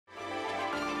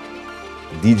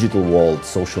digital world,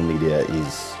 social media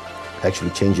is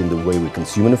actually changing the way we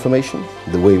consume information,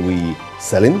 the way we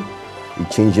sell in.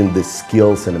 It's changing the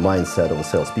skills and the mindset of the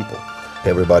salespeople.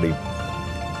 Everybody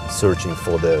searching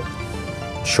for the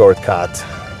shortcut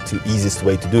to easiest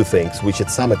way to do things, which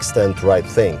at some extent right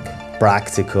thing.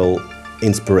 Practical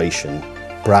inspiration,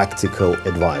 practical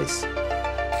advice.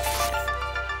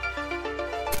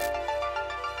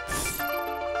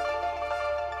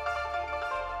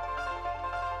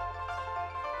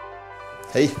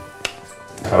 Hey,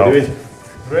 how are you doing?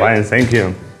 Fine, thank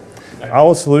you.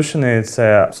 Our solution is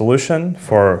a solution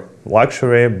for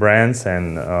luxury brands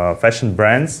and fashion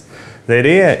brands. The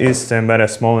idea is to embed a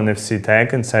small NFC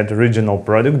tag inside the original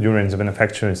product during the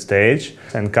manufacturing stage,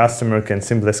 and customer can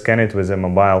simply scan it with a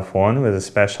mobile phone with a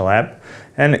special app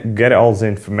and get all the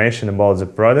information about the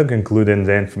product, including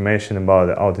the information about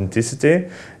the authenticity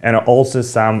and also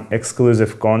some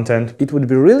exclusive content. It would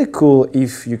be really cool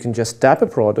if you can just tap a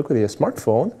product with your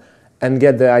smartphone and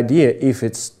get the idea if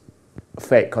it's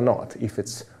fake or not, if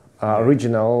it's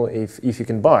original, if you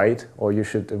can buy it or you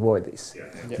should avoid this.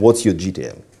 Yeah. What's your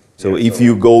GTM? So if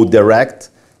you go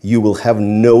direct, you will have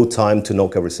no time to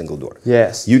knock every single door.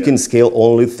 Yes. You can scale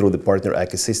only through the partner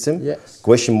ecosystem. Yes.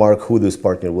 Question mark who this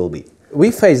partner will be.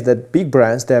 We face that big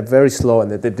brands, they're very slow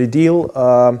and the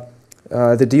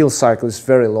deal cycle is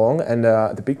very long, and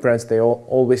the big brands, they're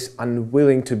always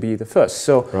unwilling to be the first.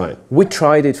 So we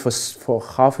tried it for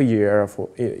half a year, for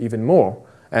even more,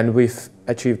 and we've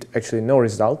achieved actually no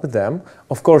result with them.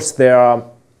 Of course, they are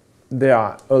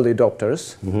early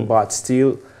adopters, but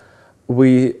still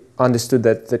we understood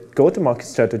that the go-to-market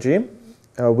strategy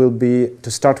will be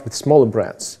to start with smaller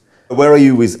brands. Where are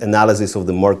you with analysis of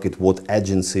the market? What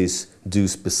agencies do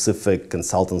specific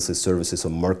consultancy services or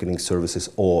marketing services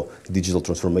or digital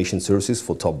transformation services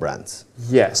for top brands?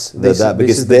 Yes.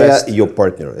 Because they are your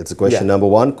partner. It's a question number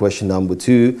one. Question number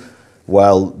two,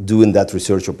 while doing that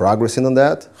research or progressing on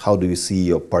that, how do you see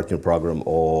your partner program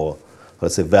or,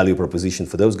 let's say, value proposition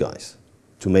for those guys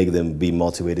to make them be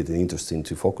motivated and interested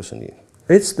to focus on you?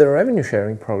 It's the revenue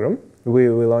sharing program. We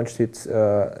launched it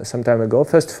some time ago.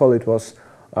 First of all, it was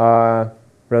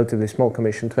relatively small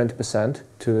commission, 20%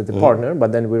 to the partner,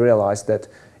 but then we realized that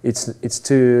it's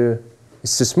too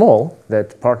small.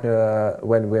 That partner,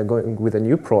 when we are going with a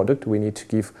new product, we need to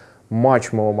give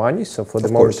much more money. So for the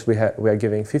moment, we are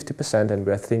giving 50%, and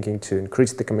we are thinking to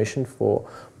increase the commission for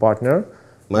partner.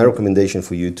 My recommendation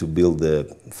for you to build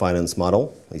the finance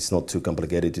model, it's not too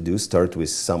complicated to do. Start with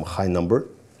some high number.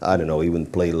 I don't know, even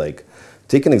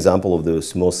take an example of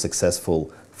those most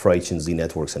successful franchisee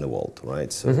networks in the world,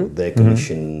 right? So their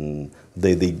commission,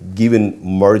 they given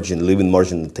margin, living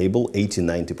margin on the table,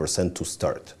 80–90% to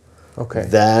start. Okay.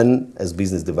 Then, as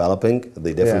business developing,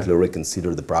 they definitely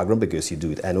reconsider the program because you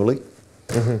do it annually,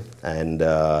 and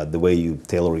the way you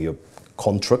tailor your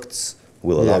contracts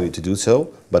will allow you to do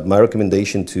so. But my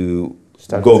recommendation to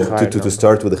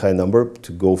start with a high number,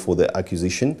 to go for the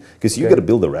acquisition, because you got to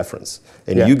build a reference,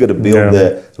 and you got to build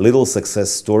the little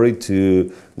success story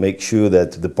to make sure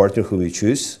that the partner who you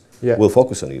choose will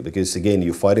focus on you. Because again,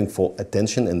 you're fighting for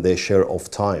attention and their share of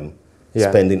time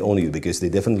spending on you, because they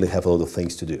definitely have a lot of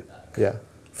things to do. Yeah.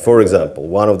 For example,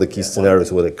 one of the key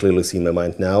scenarios what I clearly see in my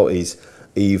mind now is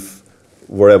if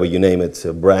wherever you name it,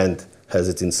 a brand has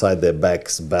it inside their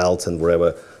bags, belts, and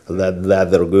wherever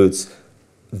leather goods,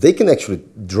 they can actually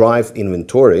drive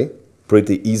inventory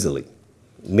pretty easily.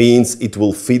 Means it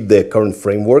will fit their current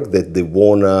framework that they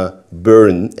wanna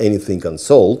burn anything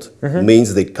unsold,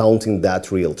 means they're counting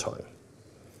that real time.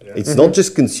 It's not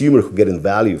just consumer who getting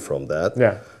value from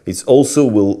that, it's also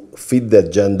will fit the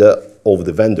agenda of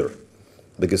the vendor.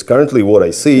 Because currently what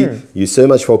I see, you so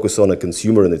much focus on a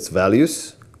consumer and its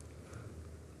values,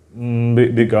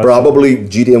 probably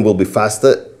GTM will be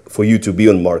faster for you to be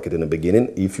on market in the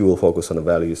beginning if you will focus on the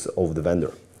values of the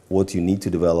vendor. What you need to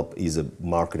develop is a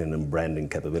marketing and branding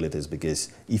capabilities, because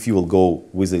if you will go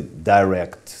with a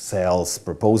direct sales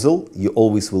proposal, you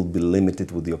always will be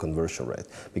limited with your conversion rate,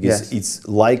 because it's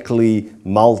likely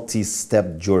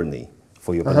multi-step journey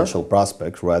for your potential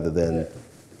prospect rather than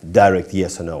direct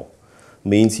yes or no.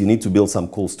 Means you need to build some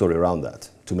cool story around that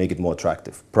to make it more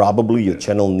attractive. Probably your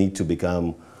channel need to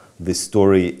become the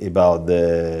story about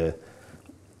the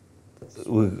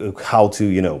how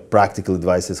to, practical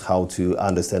advices, how to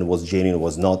understand what's genuine,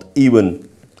 what's not, even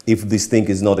if this thing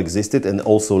is not existed, and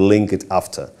also link it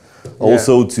after.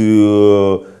 Also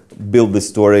to build the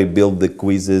story, build the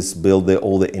quizzes, build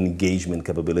all the engagement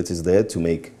capabilities there to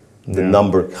make the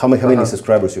number. How many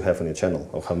subscribers you have on your channel,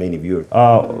 or how many viewers?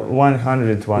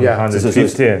 100,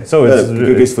 150. So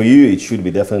because for you, it should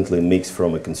be definitely a mix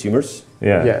from consumers.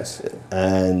 Yes.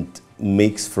 And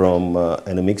mix from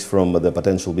the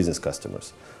potential business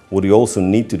customers. What you also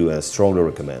need to do, and I strongly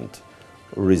recommend,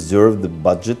 reserve the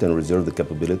budget and reserve the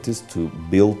capabilities to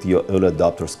build your early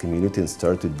adopters community and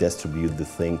start to distribute the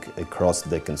thing across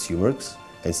the consumers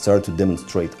and start to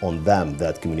demonstrate on them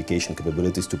that communication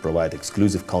capabilities to provide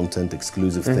exclusive content,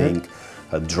 exclusive thing,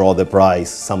 draw the price,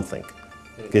 something.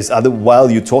 Because while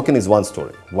you're talking is one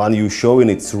story. When you showing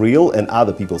it's real and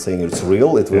other people saying it's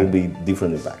real, it will be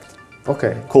different impact.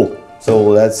 Okay. Cool. So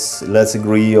let's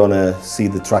agree on see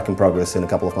the tracking progress in a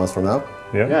couple of months from now.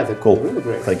 Yeah. Yeah, that's cool. really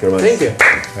great. Thank you very much.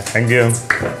 Thank you.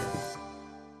 Thank you.